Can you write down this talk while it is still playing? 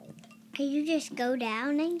Can you just go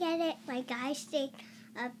down and get it? Like I stay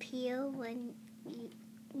up here when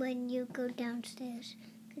you go downstairs.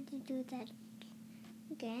 Could you do that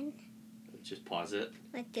again? Just pause it.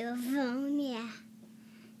 With your phone, yeah.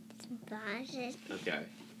 Just pause it. Okay,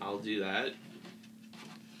 I'll do that.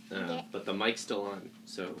 Yeah. But the mic's still on,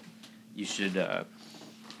 so you should,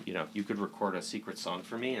 you could record a secret song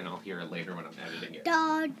for me, and I'll hear it later when I'm editing it.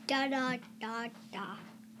 Da da da da da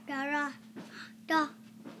da da da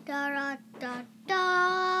da da da.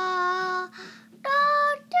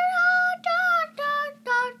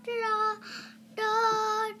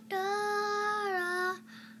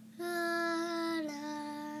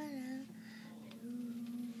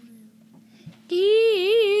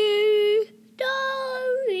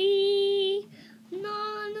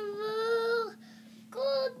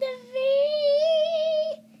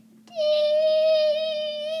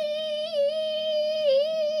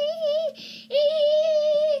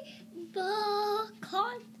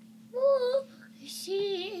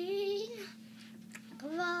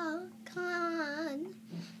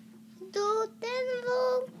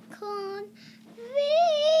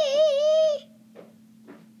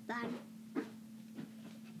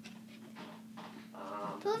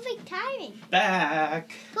 Perfect timing.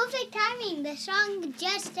 Back. Perfect timing. The song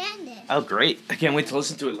just ended. Oh, great. I can't wait to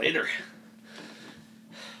listen to it later.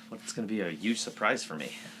 Well, it's going to be a huge surprise for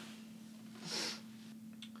me.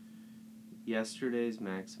 Yesterday's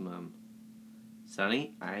maximum.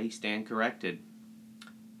 Sonny, I stand corrected.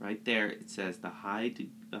 Right there, it says the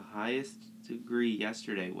highest degree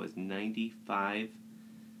yesterday was 95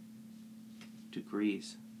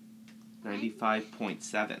 degrees.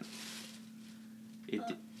 95.7.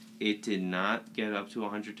 It did not get up to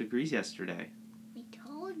 100 degrees yesterday. I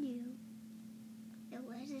told you it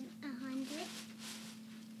wasn't 100.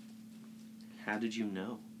 How did you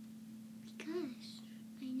know? Because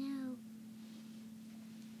I know.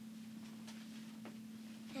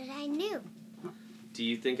 Because I knew. Do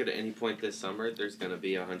you think at any point this summer there's going to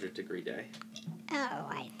be a 100-degree day? Oh,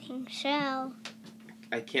 I think so.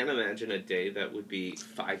 I can't imagine a day that would be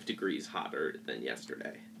 5 degrees hotter than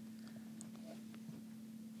yesterday.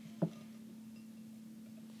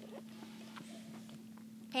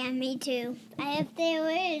 Yeah, me too. If there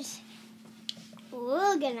is,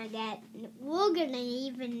 we're gonna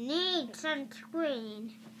even need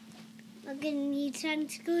sunscreen. We're gonna need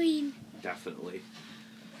sunscreen. Definitely.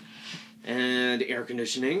 And air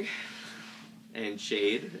conditioning. And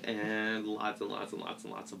shade. And lots and lots and lots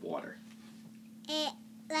and lots of water. And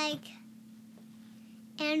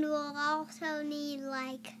we'll also need,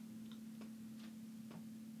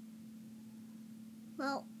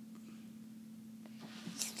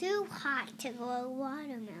 it's too hot to grow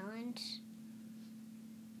watermelons.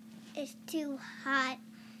 It's too hot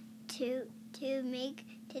to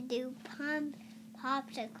do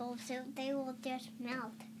popsicles, so they will just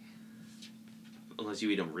melt. Unless you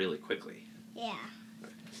eat them really quickly. Yeah.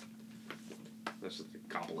 Let's just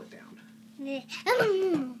gobble it down.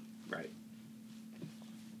 Right.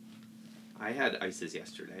 I had ices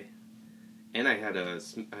yesterday. And I had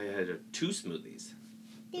two smoothies.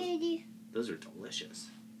 Did you? Those are delicious.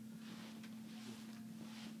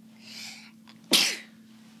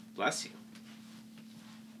 Bless you.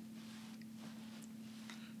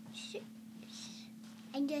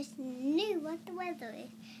 I just knew what the weather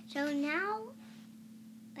is. So now,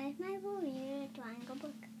 where's my Bermuda Triangle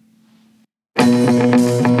book?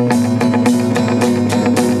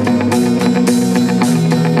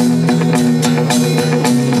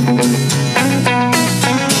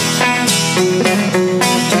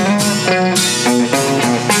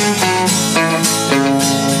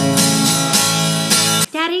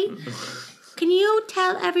 Daddy, can you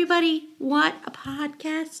tell everybody what a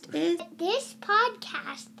podcast is? This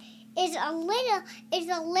podcast is a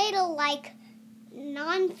little like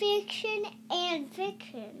non-fiction and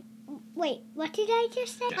fiction. Wait, what did I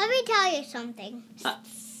just say? Let me tell you something.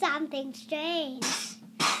 Something strange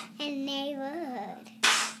in the neighborhood.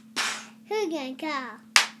 Who's gonna call?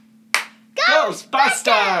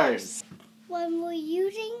 Ghostbusters! When we're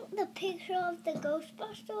using the picture of the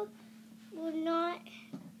Ghostbuster, we're not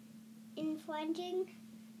infringing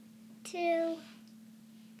to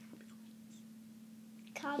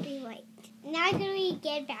copyright. Now can we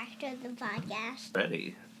get back to the podcast?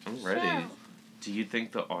 Ready. I'm ready. So, Do you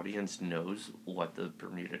think the audience knows what the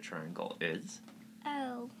Bermuda Triangle is?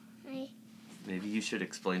 Maybe you should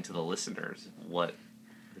explain to the listeners what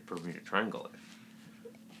the Bermuda Triangle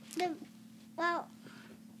is. Well,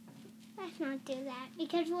 let's not do that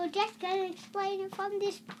because we're just going to explain it from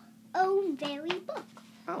this own very book.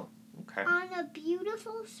 Oh, okay. On a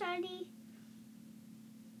beautiful sunny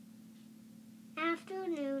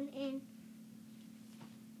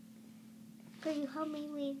help me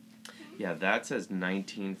read? Yeah, that says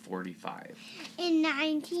 1945. In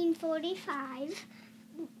 1945,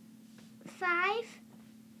 5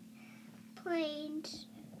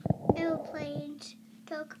 airplanes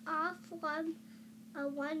took off from a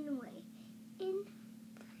runway in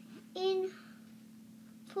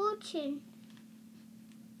Fulton.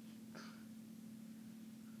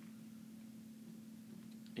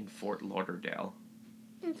 In Fort Lauderdale.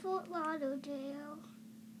 In Fort Lauderdale.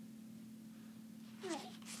 Right.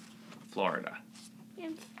 Florida.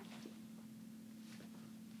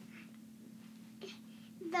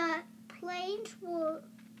 The planes were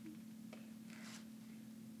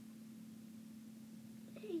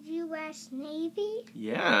U.S. Navy.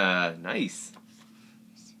 Yeah, nice.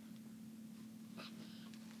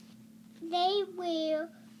 They were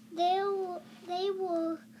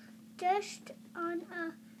just on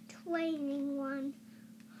a training run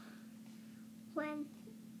when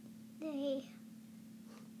the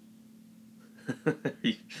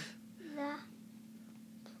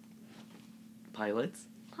Pilots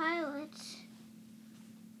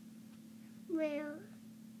were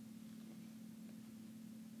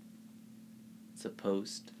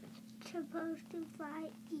supposed to fly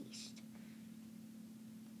east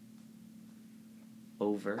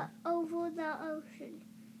over the ocean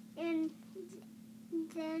and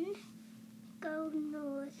then go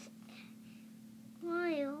north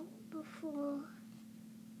while before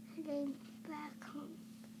heading back home.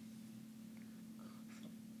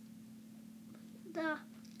 The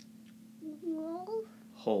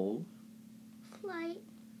whole flight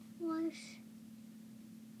was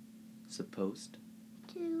supposed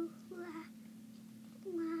to last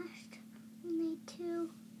only 2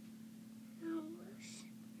 hours.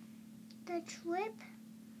 The trip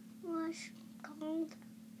was called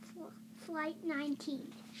Flight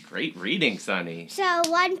 19. Great reading, Sonny. So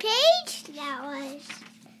 1 page, that was.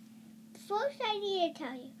 First I need to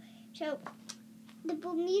tell you. So the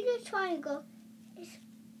Bermuda Triangle is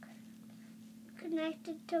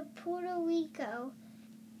connected to Puerto Rico,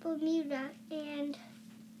 Bermuda, and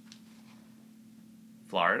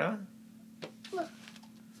Florida?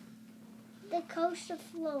 the coast of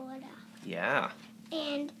Florida. Yeah.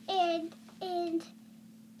 And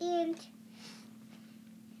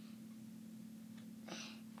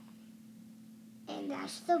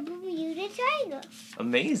that's the Bermuda Triangle.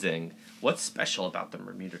 Amazing. What's special about the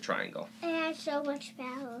Bermuda Triangle? It has so much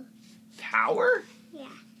power. Power? Yeah.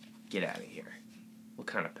 Get out of here. What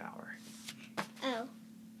kind of power? Oh.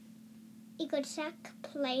 You could suck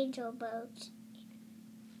planes or boats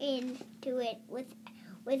into it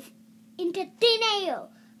into thin air.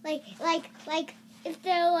 Like if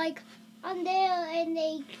they're like on there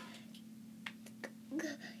and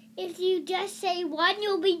if you just say one,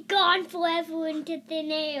 you'll be gone forever into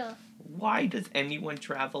thin air. Why does anyone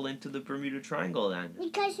travel into the Bermuda Triangle then?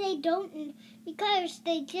 Because they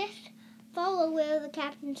just follow where the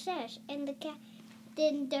captain says, and the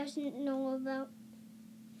captain doesn't know about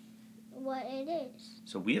what it is.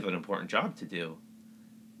 So we have an important job to do.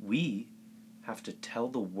 We have to tell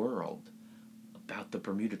the world about the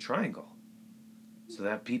Bermuda Triangle so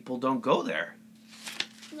that people don't go there.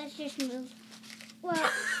 Let's just move.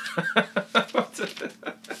 Well, let's just move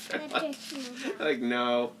on. Like,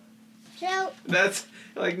 no. So That's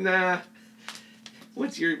like, nah.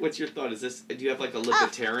 What's your thought? Is this, do you have like a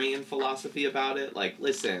libertarian philosophy about it? Like,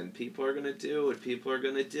 listen, people are gonna do what people are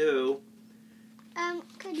gonna do.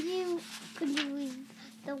 could you read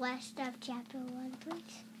the rest of chapter 1,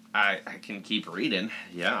 please? I can keep reading,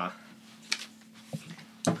 yeah.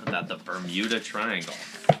 About the Bermuda Triangle.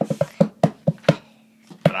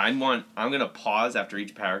 But I'm gonna pause after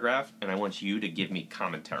each paragraph, and I want you to give me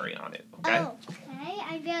commentary on it, okay? Oh, okay.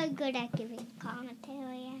 I'm very good at giving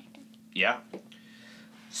commentary, actually. Yeah.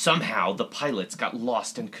 Somehow, the pilots got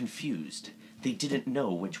lost and confused. They didn't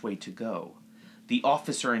know which way to go. The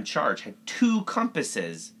officer in charge had 2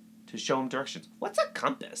 compasses to show him directions. What's a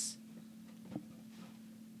compass? Do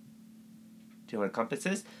you know what a compass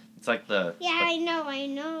is? It's like the... Yeah, I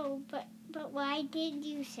know, but why did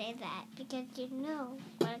you say that? Because you know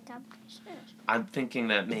what a compass is. I'm thinking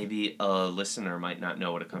that maybe a listener might not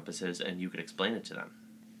know what a compass is, and you could explain it to them.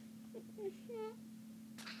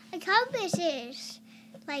 A compass is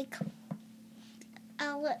like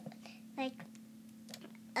a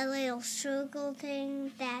little circle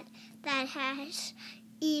thing that has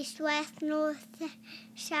east, west, north,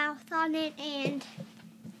 south on it, and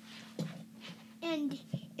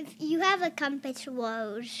if you have a compass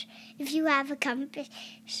rose,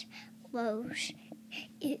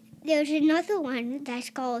 there's another one that's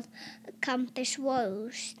called a compass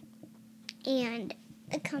rose, and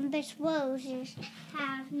the compass roses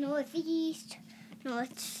have northeast,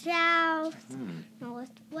 north-south,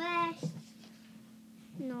 northwest,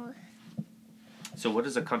 north. So what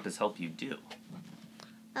does a compass help you do?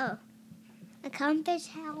 Oh, a compass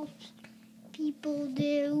helps people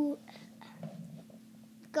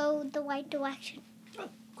go the right direction. Oh,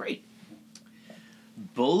 great.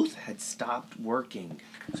 Both had stopped working,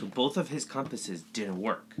 so both of his compasses didn't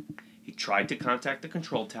work. He tried to contact the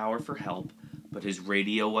control tower for help, but his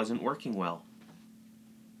radio wasn't working well.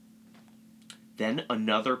 Then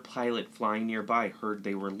another pilot flying nearby heard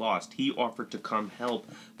they were lost. He offered to come help,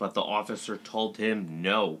 but the officer told him,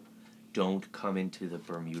 no, don't come into the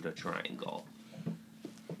Bermuda Triangle.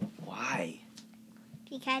 Why?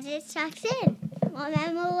 Because it sucks in.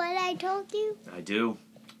 Remember what I told you? I do.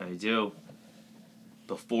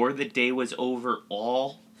 Before the day was over,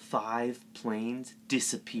 all 5 planes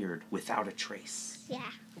disappeared without a trace.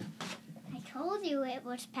 Yeah. I told you it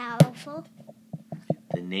was powerful.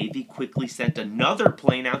 The Navy quickly sent another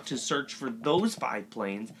plane out to search for those 5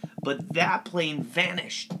 planes, but that plane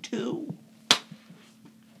vanished too.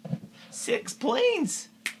 6 planes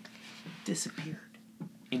disappeared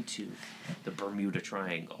into the Bermuda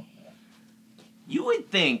Triangle. You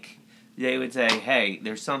would think they would say, hey,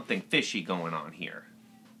 there's something fishy going on here.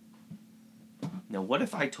 Now, what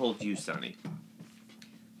if I told you, Sonny,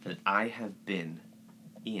 that I have been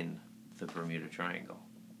in the Bermuda Triangle?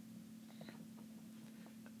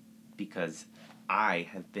 Because I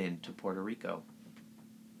have been to Puerto Rico.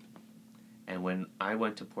 And when I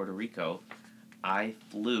went to Puerto Rico, I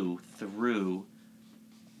flew through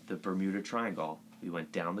the Bermuda Triangle. We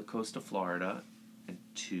went down the coast of Florida and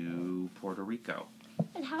to Puerto Rico.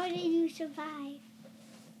 And how did you survive?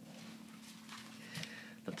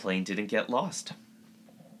 The plane didn't get lost.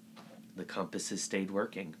 The compasses stayed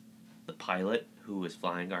working. The pilot who was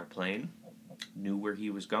flying our plane knew where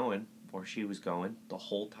he was going, or she was going, the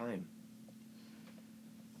whole time.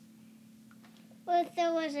 What if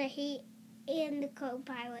there was a he and the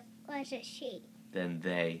co-pilot was a she? Then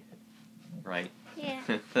they, right? Yeah.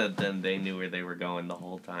 Then they knew where they were going the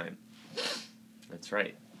whole time. That's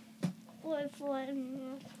right. What if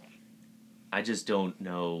one... I just don't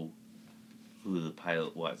know who the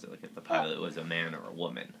pilot was. Like if the pilot was a man or a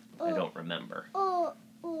woman. I don't remember. Or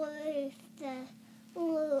if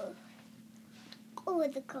or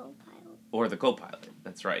the co-pilot. Or the co-pilot.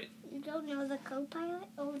 That's right. You don't know the co-pilot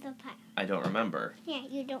or the pilot? I don't remember. Yeah,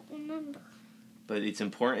 you don't remember. But it's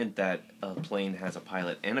important that a plane has a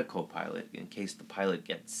pilot and a co-pilot. In case the pilot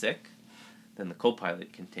gets sick, then the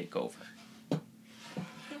co-pilot can take over.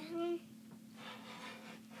 Mm-hmm.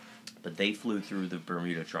 But they flew through the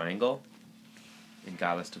Bermuda Triangle and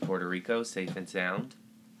got us to Puerto Rico safe and sound.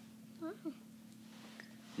 Wow.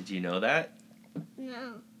 Did you know that?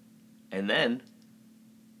 No. And then,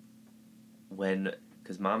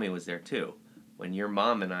 because Mommy was there too, when your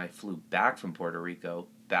mom and I flew back from Puerto Rico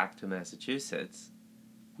back to Massachusetts,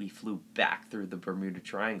 we flew back through the Bermuda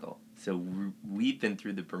Triangle. So we've been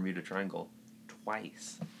through the Bermuda Triangle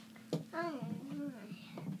twice. Oh.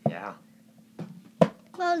 Yeah.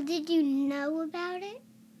 Well, did you know about it?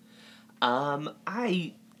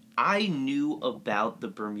 I knew about the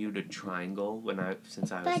Bermuda Triangle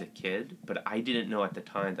since I was a kid, but I didn't know at the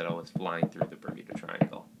time that I was flying through the Bermuda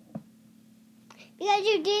Triangle. Because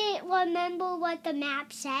you didn't remember what the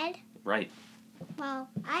map said? Right. Well,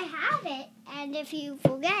 I have it, and if you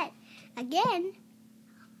forget again,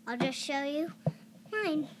 I'll just show you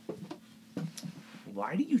mine.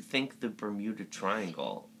 Why do you think the Bermuda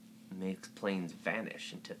Triangle makes planes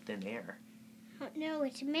vanish into thin air? Oh, no,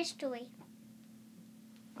 it's a mystery.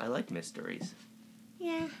 I like mysteries.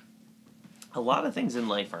 Yeah. A lot of things in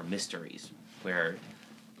life are mysteries, where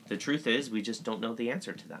the truth is we just don't know the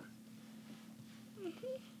answer to them.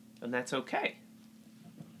 Mm-hmm. And that's okay.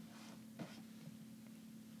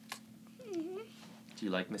 Mm-hmm. Do you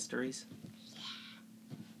like mysteries? Yeah.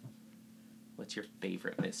 What's your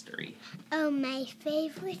favorite mystery? Oh, my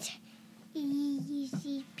favorite.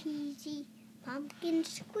 Easy peasy, pumpkin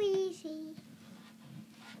squeezy.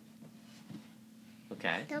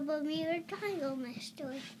 Okay. The Bermuda Triangle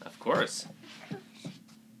mystery. Of course.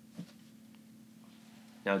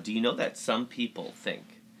 Now, do you know that some people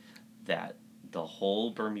think that the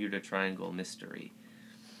whole Bermuda Triangle mystery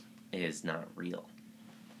is not real?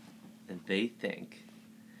 And they think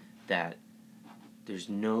that there's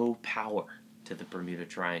no power to the Bermuda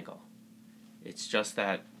Triangle. It's just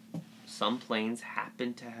that some planes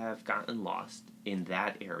happen to have gotten lost in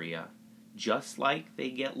that area, just like they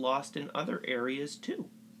get lost in other areas too.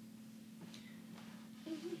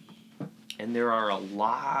 And there are a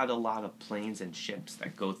lot of planes and ships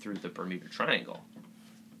that go through the Bermuda Triangle.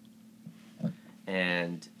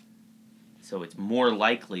 And so it's more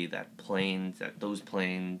likely that those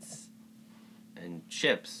planes and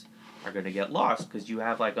ships are going to get lost because you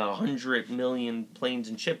have like 100 million planes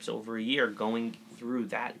and ships over a year going through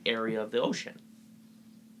that area of the ocean.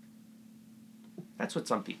 That's what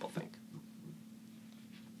some people think.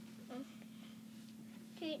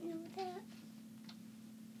 Didn't know that.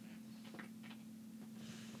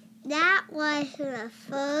 That was the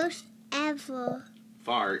first ever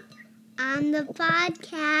Fart. on the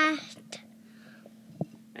podcast.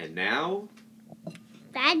 And now?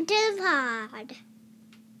 Back to the pod.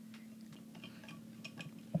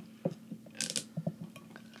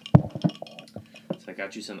 So I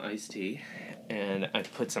got you some iced tea, and I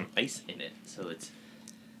put some ice in it, so it's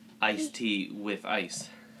iced tea with ice.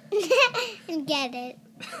 Get it.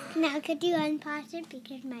 Now could you unpause it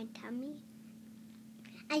because my tummy?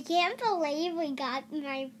 I can't believe we got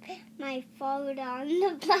my phone on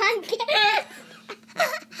the podcast.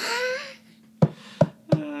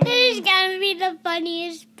 This is gonna be the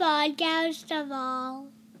funniest podcast of all,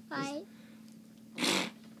 right?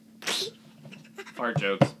 Fart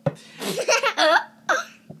jokes.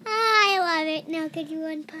 I love it. Now could you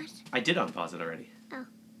unpause? I did unpause it already. Oh.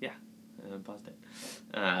 Yeah, I unpaused it.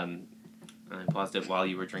 I paused it while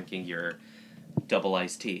you were drinking your double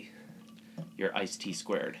iced tea. Your iced tea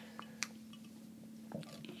squared.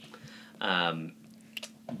 One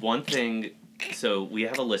thing, so we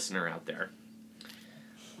have a listener out there,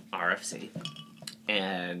 RFC,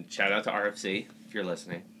 and shout out to RFC if you're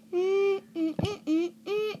listening.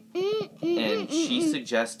 And she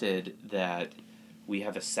suggested that we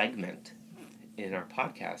have a segment in our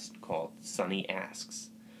podcast called Sunny Asks,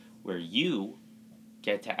 where you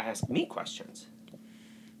get to ask me questions.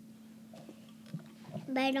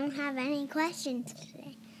 But I don't have any questions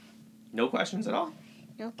today. No questions at all?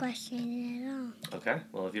 No questions at all. Okay,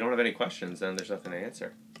 well, if you don't have any questions, then there's nothing to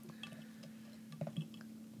answer.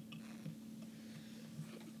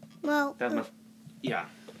 Well, Yeah.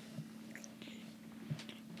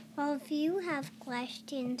 Well, if you have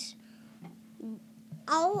questions,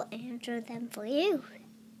 I'll answer them for you.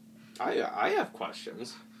 I have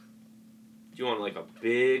questions. Do you want like a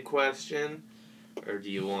big question, or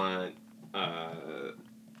do you want a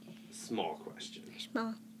small question?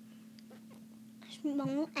 Small.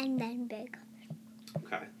 Small and then big.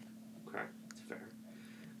 Okay, that's fair.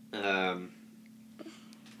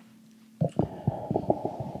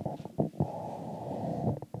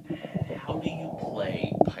 How do you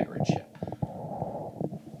play Pirate Ship?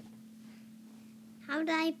 How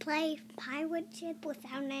do I play pirate ship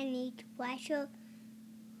without any treasure?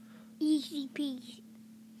 Easy peasy.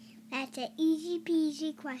 That's an easy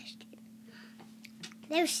peasy question.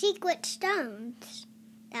 There's secret stones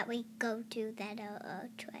that we go to that are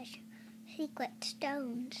treasure. Secret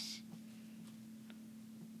stones.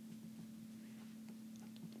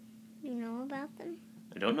 You know about them?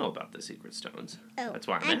 I don't know about the secret stones. Oh, That's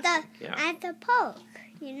why I'm asking. Yeah. At the park,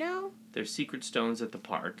 you know? There's secret stones at the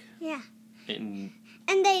park. Yeah. And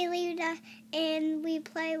they leave us, and we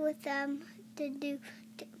play with them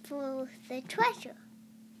for the treasure.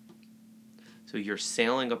 so you're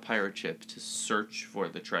sailing a pirate ship to search for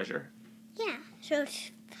the treasure? Yeah. So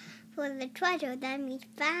for the treasure, then we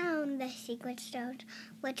found the secret stones,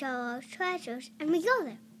 which are our treasures, and we go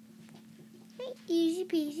there. Easy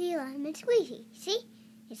peasy, lemon squeezy. See?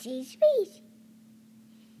 It's easy peasy.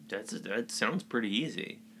 That sounds pretty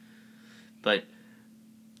easy. But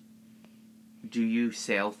do you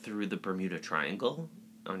sail through the Bermuda Triangle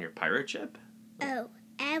on your pirate ship? Oh,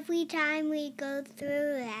 every time we go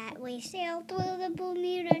through that, we sail through the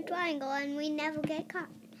Bermuda Triangle and we never get caught.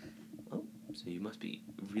 Oh, so you must be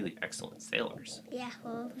really excellent sailors. Yeah,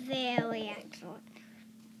 we're very excellent.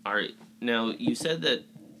 All right. Now, you said that,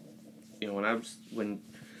 when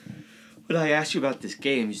I asked you about this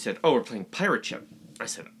game, you said, "Oh, we're playing pirate ship." I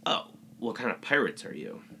said, "Oh, what kind of pirates are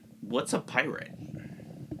you? What's a pirate?"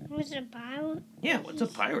 What's a pirate? Yeah, what's a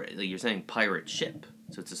pirate? Like, you're saying pirate ship,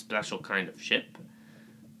 so it's a special kind of ship.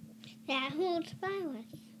 Yeah, who's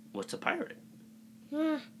pirates? What's a pirate?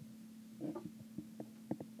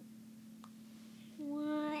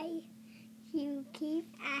 Why you keep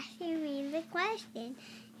asking me the question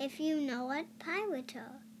if you know what pirates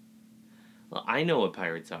are? Well, I know what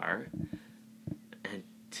pirates are. And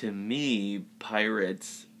to me,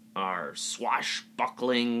 pirates are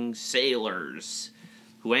swashbuckling sailors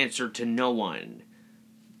who answer to no one.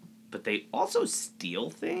 But they also steal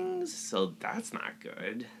things, so that's not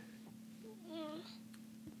good.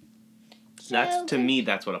 To me,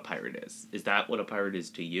 that's what a pirate is. Is that what a pirate is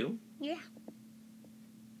to you? Yeah.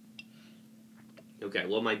 Okay,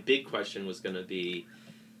 well, my big question was going to be,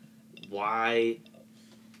 why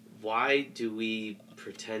do we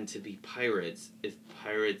pretend to be pirates if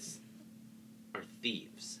pirates are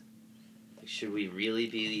thieves? Like, should we really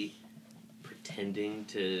be pretending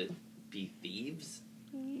to be thieves?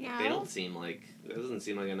 No. That doesn't seem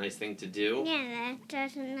like a nice thing to do. Yeah, that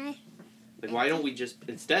doesn't. Like, why don't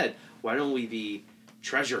we be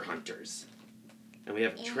treasure hunters? And we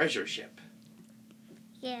have a treasure ship.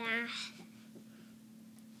 Yeah.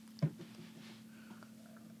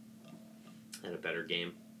 And a better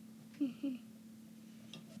game. I'm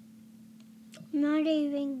not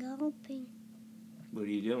even gulping. What are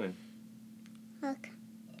you doing? Look,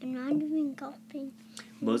 I'm not even gulping.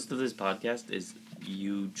 Most of this podcast is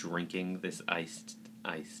you drinking this iced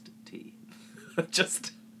tea.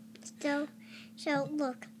 Just. So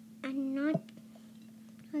look, I'm not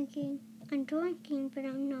drinking. I'm drinking, but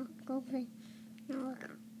I'm not gulping. Now look.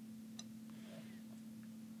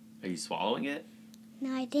 Are you swallowing it?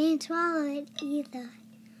 No, I didn't swallow it either.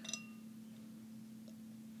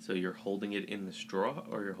 So you're holding it in the straw,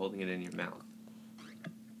 or you're holding it in your mouth?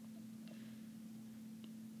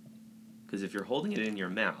 Because if you're holding it in your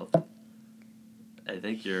mouth, I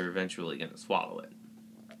think you're eventually going to swallow it.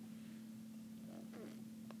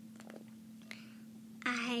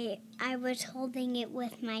 I was holding it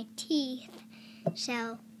with my teeth,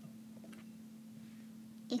 so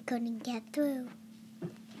it couldn't get through.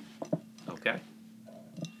 Okay.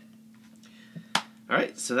 All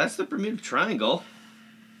right, so that's the Bermuda Triangle.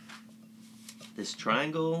 This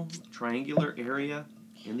triangular area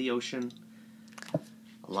in the ocean.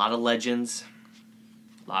 A lot of legends,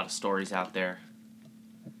 a lot of stories out there,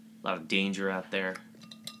 a lot of danger out there,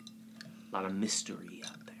 a lot of mystery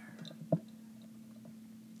out there.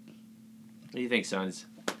 What do you think, Sons?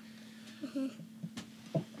 Mm-hmm.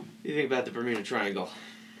 What do you think about the Bermuda Triangle?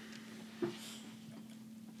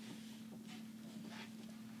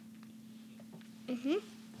 Mhm.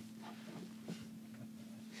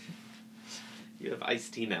 You have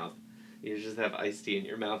iced tea mouth. You just have iced tea in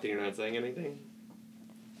your mouth and you're not saying anything?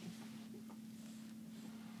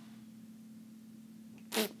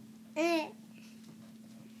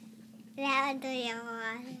 That would be a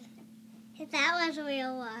water. If that was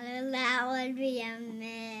real water, that would be a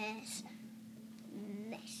mist.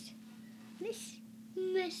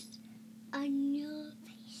 Mist on your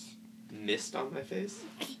face. Mist on my face?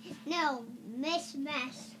 No, mess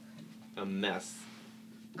A mess.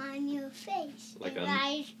 on your face. Like and a-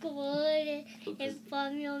 ice cold Okay. and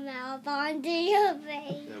from your mouth onto your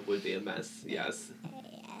face. That would be a mess, yes.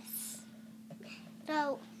 Yes.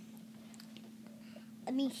 So,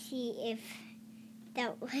 let me see if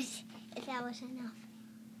that was enough.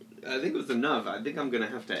 I think it was enough. I think I'm going to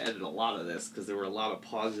have to edit a lot of this because there were a lot of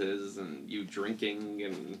pauses and you drinking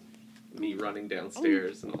and me running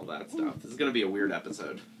downstairs and all that stuff. This is going to be a weird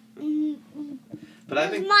episode. But I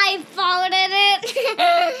think... It's my fault, isn't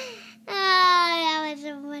it? Oh, that was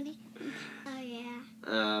so funny. Oh,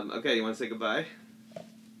 yeah. Okay, you want to say goodbye?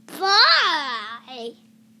 Bye!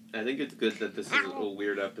 I think it's good that this is a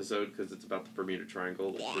weird episode because it's about the Bermuda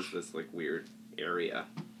Triangle, which is this, like, weird area.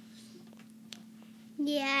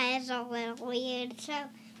 Yeah, it's a little weird. So,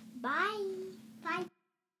 bye. Bye.